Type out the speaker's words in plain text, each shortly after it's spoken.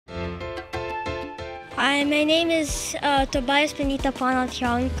My name is Tobias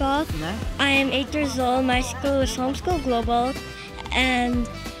TIONGKO. I am 8 years old. My school is Homeschool Global, and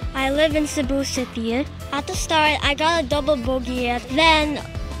I live in Cebu City. At the start, I got a double bogey. Then,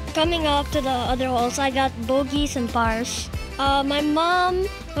 coming up to the other holes, I got bogeys and pars. My mom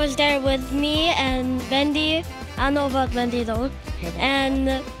was there with me and Bendy. I don't know about Bendy though. And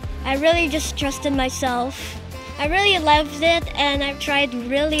I really just trusted myself. I really loved it, and I've tried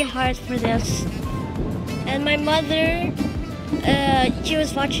really hard for this. And my mother, she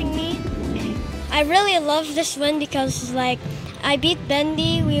was watching me. I really love this win because, like, I beat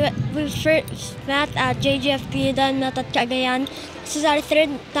Bendy. We first met at JGFP, then met at Cagayan. This is our third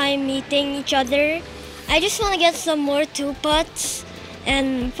time meeting each other. I just want to get some more 2-putts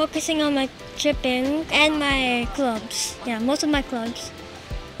and focusing on my chipping and my clubs. Yeah, most of my clubs.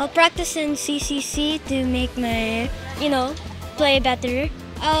 I'll practice in CCC to make my, play better.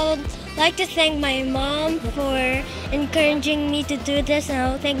 I would like to thank my mom for encouraging me to do this, and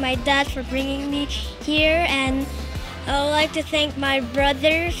I'll thank my dad for bringing me here, and I would like to thank my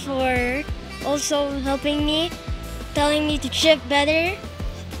brother for also helping me, telling me to chip better.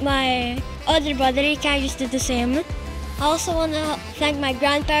 My other brother, he kind of just did the same. I also want to thank my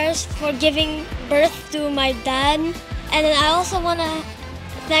grandparents for giving birth to my dad, and then I also want to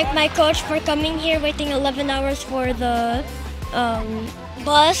thank my coach for coming here, waiting 11 hours for the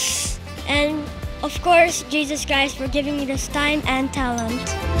bus, and of course Jesus Christ for giving me this time and talent.